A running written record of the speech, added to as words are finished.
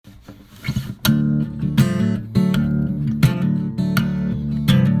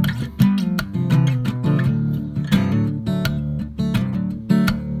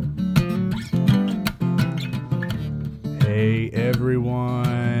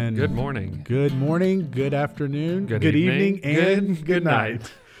Good morning. Good morning, good afternoon, Good evening, and good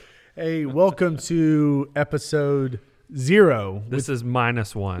night. Hey, welcome to episode 0. This is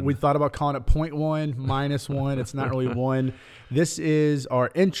 -1. We thought about calling it 0.1, -1. It's not really one. This is our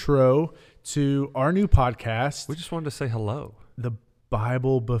intro to our new podcast, We just wanted to say hello. The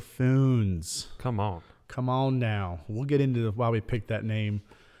Bible Buffoons. Come on. Come on now. We'll get into why we picked that name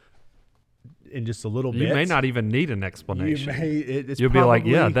in just a little bit. You may not even need an explanation. It's You'll be like,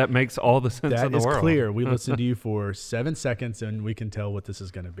 probably- yeah, that makes all the sense That in the is world. clear. We listened to you for 7 seconds, and we can tell what this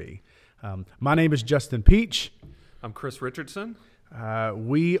is going to be. My name is Justin Peach. I'm Chris Richardson.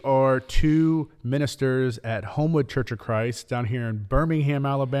 We are two ministers at Homewood Church of Christ down here in Birmingham,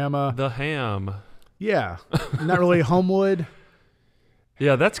 Alabama. The ham. Yeah, not really Homewood.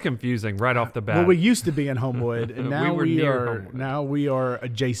 Yeah, that's confusing right off the bat. Well, we used to be in Homewood, and now We were we near are Homewood. now we are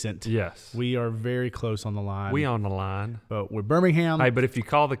adjacent. Yes. We are very close on the line. We on the line. But we're Birmingham. Hey, but if you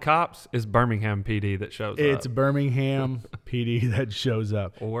call the cops, it's Birmingham PD that shows It's up. Birmingham PD that shows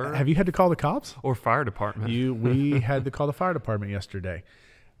up. Or- have you had to call the cops? Or fire department. We had to call the fire department yesterday.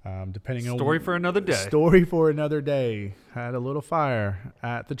 Depending on Story for another day. Story for another day. Had a little fire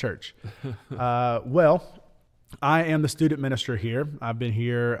at the church. Well, I am the student minister here. I've been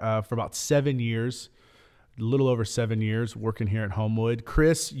here for about 7 years, a little over 7 years, working here at Homewood.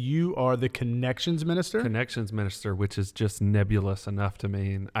 Chris, you are the connections minister. Connections minister, which is just nebulous enough to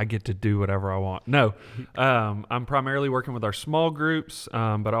mean I get to do whatever I want. No, I'm primarily working with our small groups,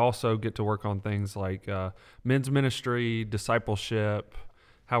 but I also get to work on things like men's ministry, discipleship,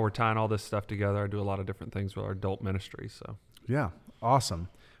 how we're tying all this stuff together. I do a lot of different things with our adult ministry. So Yeah, awesome.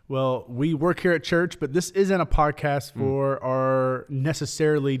 Well, we work here at church, but this isn't a podcast for our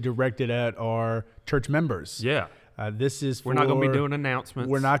necessarily directed at our church members. yeah, This is for, we're not going to be doing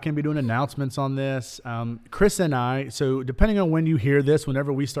announcements. We're not going to be doing announcements on this. Chris and I, so depending on when you hear this,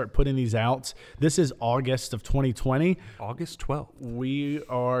 whenever we start putting these out, this is August of 2020. August 12th. We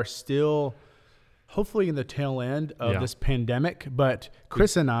are still hopefully in the tail end of Yeah. this pandemic, but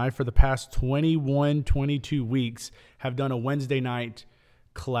Chris and I, for the past 21, 22 weeks, have done a Wednesday night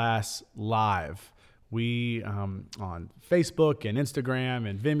class live. We on Facebook and Instagram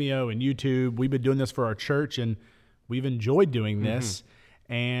and Vimeo and YouTube, we've been doing this for our church, and we've enjoyed doing this.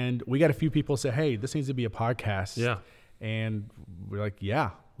 And we got a few people say, hey, this needs to be a podcast. Yeah. And we're like,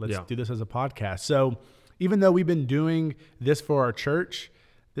 yeah, let's Yeah. do this as a podcast. So even though we've been doing this for our church,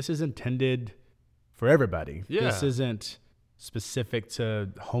 this is intended for everybody. Yeah. This isn't specific to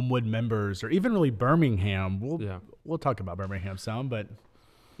Homewood members or even really Birmingham. We'll talk about Birmingham some, but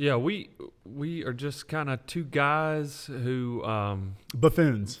Yeah, we are just kind of two guys who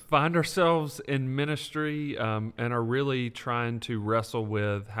buffoons. find ourselves in ministry and are really trying to wrestle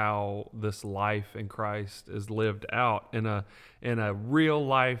with how this life in Christ is lived out in a real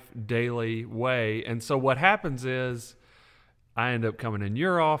life daily way. And so what happens is I end up coming in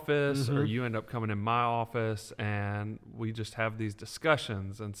your office or you end up coming in my office, and we just have these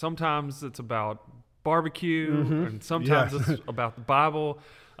discussions. And sometimes it's about barbecue and sometimes it's about the Bible.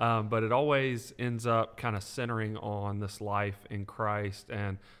 But it always ends up kind of centering on this life in Christ.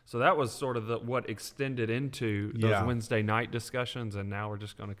 And so that was sort of what extended into those Wednesday night discussions. And now we're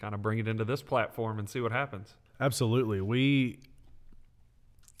just going to kind of bring it into this platform and see what happens. Absolutely. We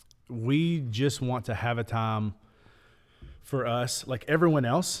just want to have a time for us, like everyone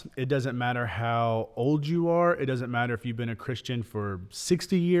else. It doesn't matter how old you are. It doesn't matter if you've been a Christian for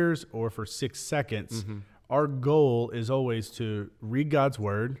 60 years or for 6 seconds. Our goal is always to read God's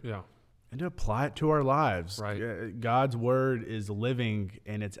word and to apply it to our lives. Right. God's word is living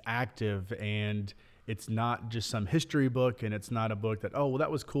and it's active, and it's not just some history book, and it's not a book that, oh, well,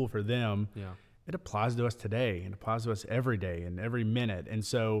 that was cool for them. Yeah. It applies to us today, and applies to us every day and every minute. And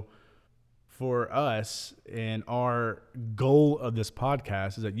so for us, and our goal of this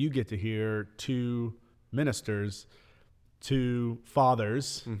podcast is that you get to hear two ministers, two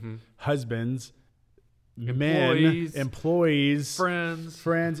fathers, husbands, employees,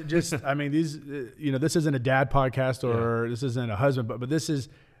 friends. Just, I mean, these, this isn't a dad podcast or this isn't a husband, but this is,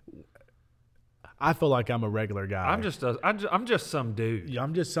 I feel like I'm a regular guy. I'm just some dude. Yeah,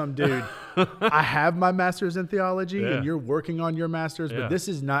 I'm just some dude. I have my master's in theology and you're working on your master's, but this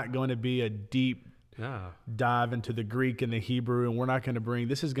is not going to be a deep dive into the Greek and the Hebrew. And we're not going to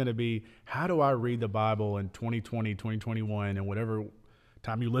this is going to be, how do I read the Bible in 2020, 2021, and whatever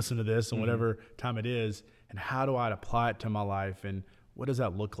time you listen to this and whatever time it is, and how do I apply it to my life, and what does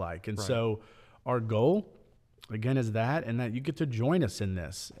that look like? And so our goal, again, is that, and that you get to join us in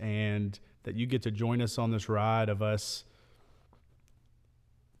this, and that you get to join us on this ride of us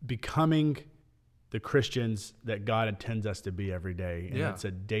becoming the Christians that God intends us to be every day. And Yeah. it's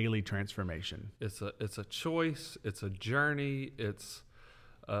a daily transformation. It's a choice. It's a journey. It's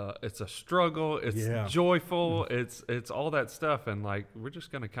a struggle. It's joyful. It's all that stuff. And like, we're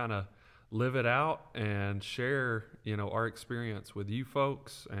just going to kind of live it out and share, our experience with you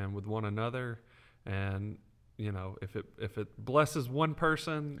folks and with one another. And, if it blesses one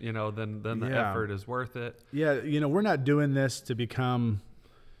person, then the effort is worth it. Yeah. We're not doing this to become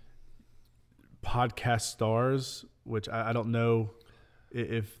podcast stars, which I don't know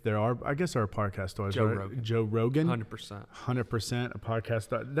if there are. I guess there are podcast stars. Joe Rogan. 100% a podcast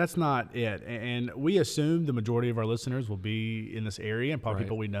star. That's not it. And we assume the majority of our listeners will be in this area and probably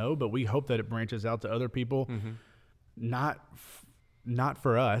people we know, but we hope that it branches out to other people. Not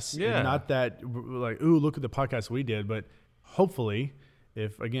for us. Yeah. Not that like, ooh, look at the podcast we did, but hopefully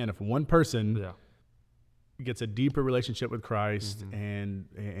if one person gets a deeper relationship with Christ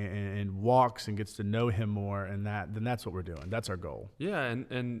and walks and gets to know him more, and then that's what we're doing. That's our goal. Yeah,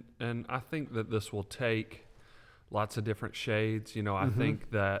 and I think that this will take lots of different shades. I think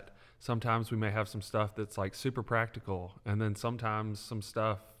that sometimes we may have some stuff that's like super practical, and then sometimes some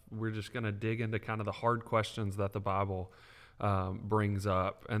stuff we're just going to dig into kind of the hard questions that the Bible brings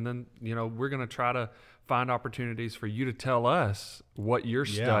up. And then, we're going to try to find opportunities for you to tell us what you're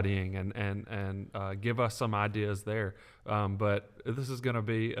studying and give us some ideas there. But this is going to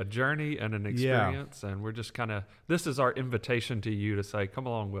be a journey and an experience. And we're just this is our invitation to you to say, come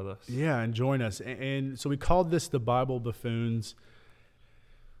along with us. Yeah, and join us. And so we called this the Bible Buffoons.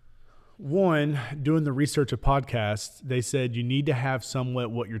 One, doing the research of podcasts, they said you need to have somewhat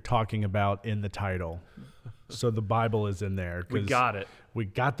what you're talking about in the title. So the Bible is in there. We got it. We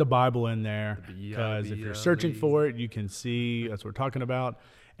got the Bible in there because if you're searching for it, you can see that's what we're talking about.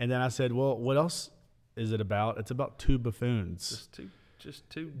 And then I said, well, what else is it about? It's about two buffoons. Just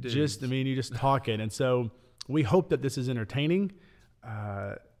two dudes. You just talking. And so we hope that this is entertaining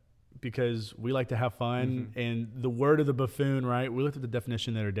because we like to have fun. And the word of the buffoon, right? We looked at the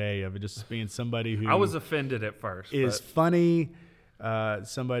definition the other day of it just being somebody who... I was offended at first. Is funny...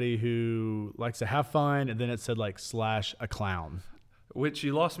 somebody who likes to have fun, and then it said / a clown. Which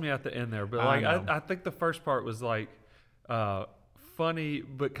you lost me at the end there, but I think the first part was funny,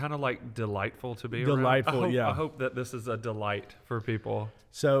 but kind of delightful to be around. I hope that this is a delight for people.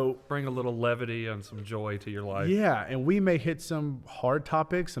 So bring a little levity and some joy to your life. Yeah, and we may hit some hard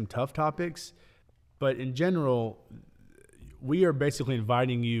topics, some tough topics, but in general, we are basically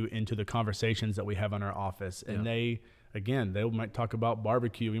inviting you into the conversations that we have in our office, and they might talk about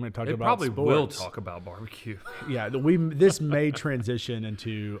barbecue. We might talk about sports. They probably will talk about barbecue. Yeah, this may transition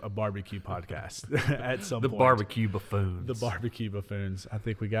into a barbecue podcast at some point. The Barbecue Buffoons. The Barbecue Buffoons. I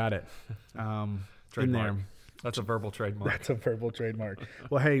think we got it. In there. That's a verbal trademark. That's a verbal trademark.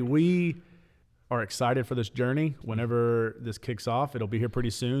 Well, hey, we are excited for this journey. Whenever this kicks off, it'll be here pretty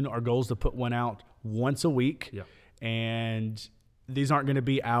soon. Our goal is to put one out once a week. Yeah. And... these aren't going to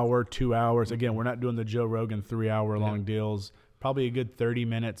be 2 hours. Again, we're not doing the Joe Rogan 3-hour long deals. Probably a good 30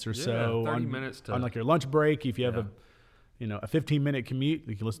 minutes or so. 30 minutes on your lunch break. If you have a 15-minute commute,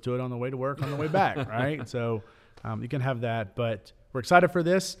 you can listen to it on the way to work, on the way back, right? So you can have that. But we're excited for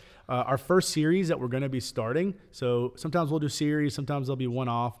this. Our first series that we're going to be starting. So sometimes we'll do series, sometimes they'll be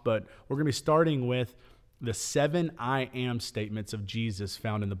one-off, but we're going to be starting with the 7 I am statements of Jesus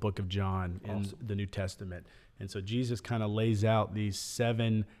found in the book of John in the New Testament. And so Jesus kind of lays out these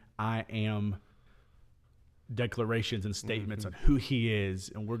 7 I am declarations and statements on who he is.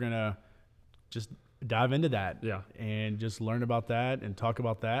 And we're going to just dive into that and just learn about that and talk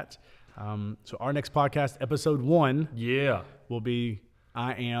about that. So our next podcast, episode 1, will be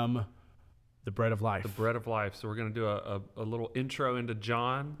I am the bread of life. The bread of life. So we're going to do a little intro into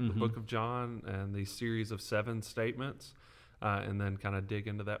John, the book of John, and the series of 7 statements. And then kind of dig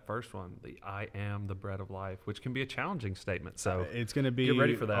into that first one, the I am the bread of life, which can be a challenging statement. So it's going to be get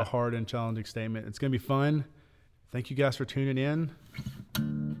ready for that. A hard and challenging statement. It's going to be fun. Thank you guys for tuning in.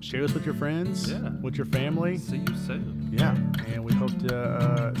 Share this with your friends, with your family. See you soon. Yeah, and we hope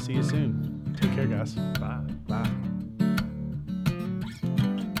to see you soon. Take care, guys. Bye. Bye.